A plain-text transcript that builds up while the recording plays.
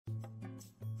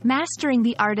Mastering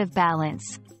the art of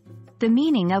balance. The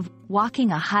meaning of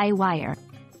walking a high wire.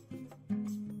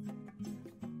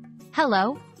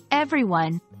 Hello,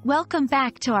 everyone. Welcome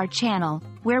back to our channel,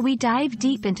 where we dive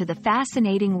deep into the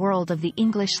fascinating world of the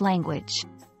English language.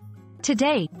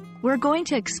 Today, we're going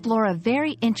to explore a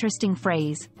very interesting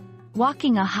phrase,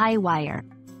 walking a high wire.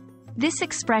 This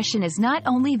expression is not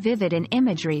only vivid in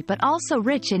imagery but also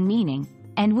rich in meaning,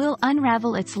 and we'll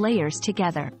unravel its layers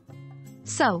together.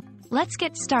 So, let's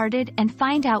get started and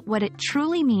find out what it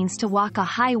truly means to walk a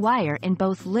high wire in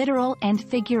both literal and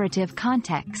figurative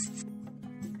contexts.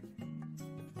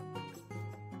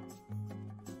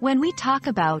 When we talk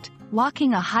about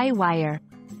walking a high wire,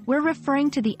 we're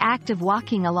referring to the act of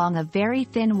walking along a very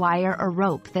thin wire or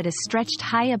rope that is stretched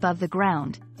high above the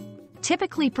ground,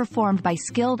 typically performed by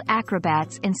skilled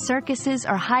acrobats in circuses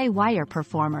or high wire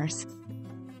performers.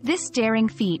 This daring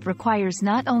feat requires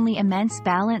not only immense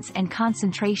balance and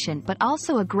concentration but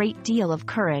also a great deal of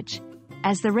courage,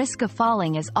 as the risk of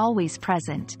falling is always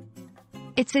present.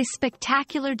 It's a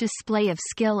spectacular display of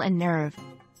skill and nerve,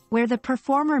 where the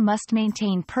performer must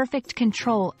maintain perfect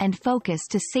control and focus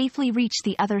to safely reach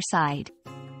the other side.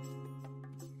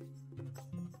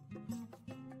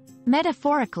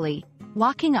 Metaphorically,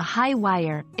 walking a high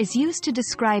wire is used to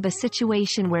describe a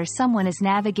situation where someone is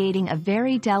navigating a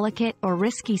very delicate or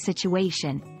risky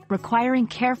situation, requiring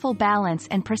careful balance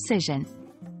and precision.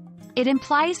 It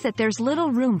implies that there's little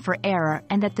room for error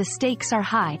and that the stakes are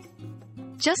high.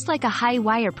 Just like a high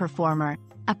wire performer,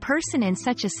 a person in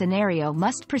such a scenario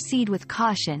must proceed with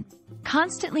caution,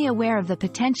 constantly aware of the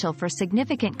potential for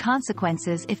significant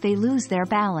consequences if they lose their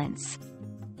balance.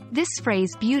 This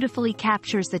phrase beautifully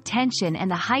captures the tension and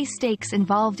the high stakes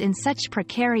involved in such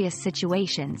precarious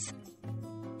situations.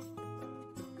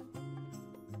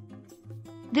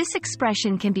 This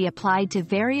expression can be applied to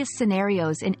various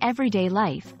scenarios in everyday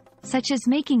life, such as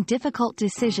making difficult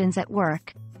decisions at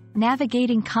work,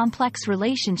 navigating complex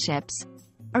relationships,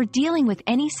 or dealing with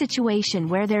any situation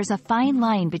where there's a fine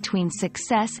line between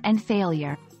success and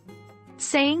failure.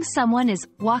 Saying someone is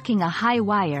walking a high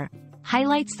wire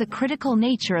highlights the critical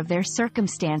nature of their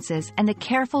circumstances and the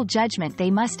careful judgment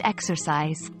they must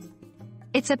exercise.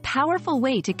 It's a powerful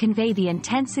way to convey the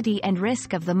intensity and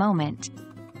risk of the moment.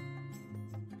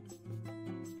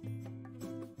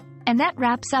 And that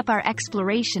wraps up our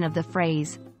exploration of the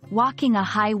phrase, walking a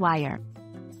high wire.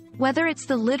 Whether it's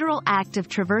the literal act of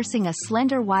traversing a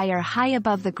slender wire high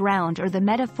above the ground or the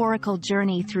metaphorical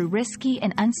journey through risky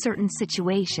and uncertain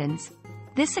situations,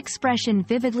 this expression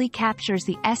vividly captures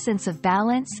the essence of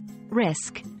balance,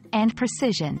 risk, and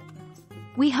precision.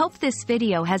 We hope this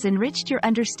video has enriched your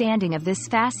understanding of this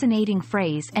fascinating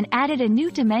phrase and added a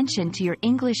new dimension to your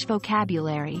English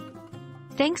vocabulary.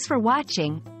 Thanks for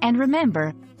watching, and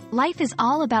remember, life is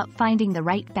all about finding the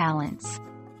right balance.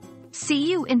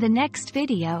 See you in the next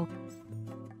video.